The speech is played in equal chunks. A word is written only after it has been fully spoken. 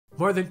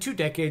More than 2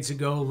 decades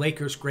ago,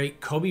 Lakers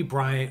great Kobe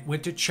Bryant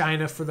went to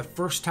China for the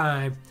first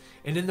time,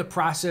 and in the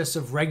process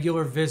of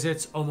regular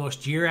visits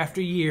almost year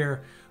after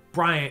year,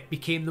 Bryant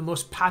became the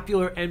most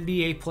popular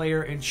NBA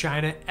player in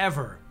China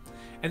ever.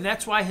 And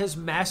that's why his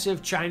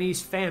massive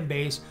Chinese fan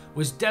base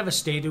was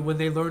devastated when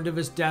they learned of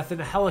his death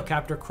in a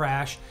helicopter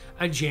crash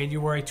on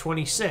January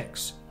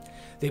 26.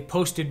 They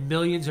posted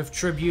millions of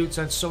tributes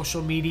on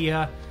social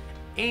media,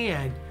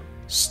 and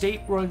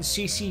state-run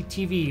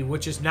CCTV,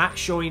 which is not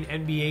showing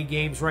NBA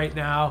games right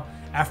now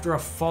after a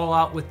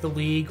fallout with the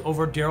league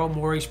over Daryl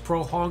Morey's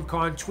pro-Hong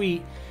Kong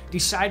tweet,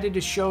 decided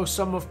to show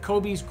some of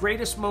Kobe's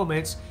greatest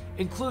moments,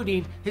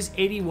 including his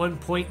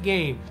 81-point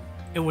game.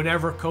 And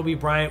whenever Kobe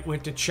Bryant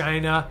went to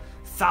China,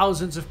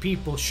 thousands of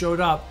people showed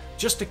up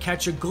just to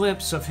catch a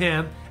glimpse of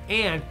him,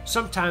 and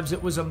sometimes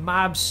it was a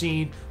mob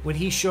scene when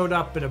he showed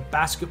up at a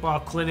basketball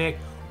clinic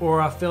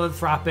or a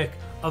philanthropic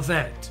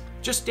event.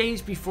 Just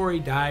days before he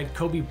died,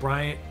 Kobe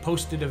Bryant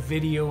posted a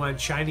video on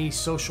Chinese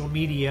social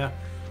media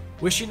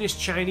wishing his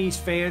Chinese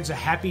fans a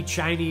happy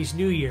Chinese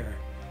New Year.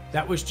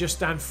 That was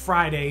just on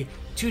Friday,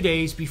 2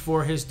 days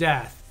before his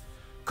death.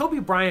 Kobe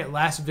Bryant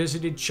last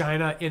visited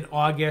China in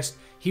August.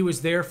 He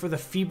was there for the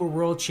FIBA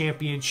World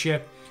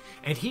Championship,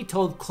 and he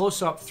told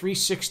Close Up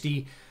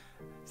 360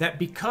 that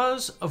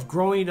because of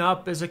growing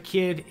up as a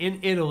kid in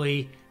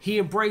Italy, he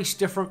embraced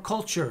different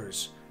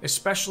cultures,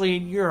 especially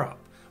in Europe.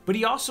 But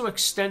he also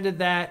extended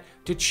that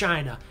to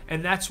China,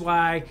 and that's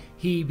why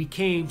he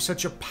became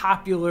such a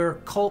popular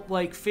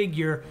cult-like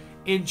figure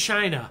in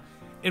China.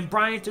 And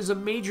Bryant is a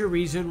major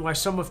reason why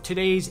some of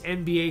today's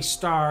NBA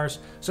stars,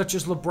 such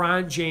as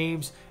LeBron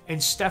James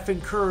and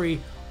Stephen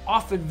Curry,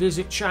 often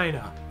visit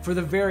China for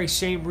the very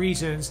same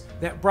reasons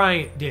that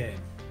Bryant did.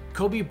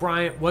 Kobe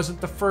Bryant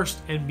wasn't the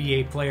first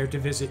NBA player to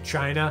visit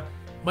China.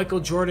 Michael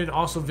Jordan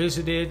also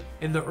visited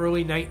in the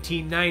early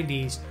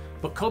 1990s,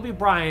 but Kobe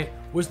Bryant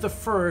was the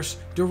first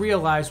to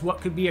realize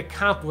what could be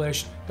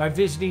accomplished by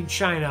visiting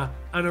China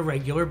on a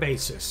regular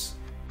basis.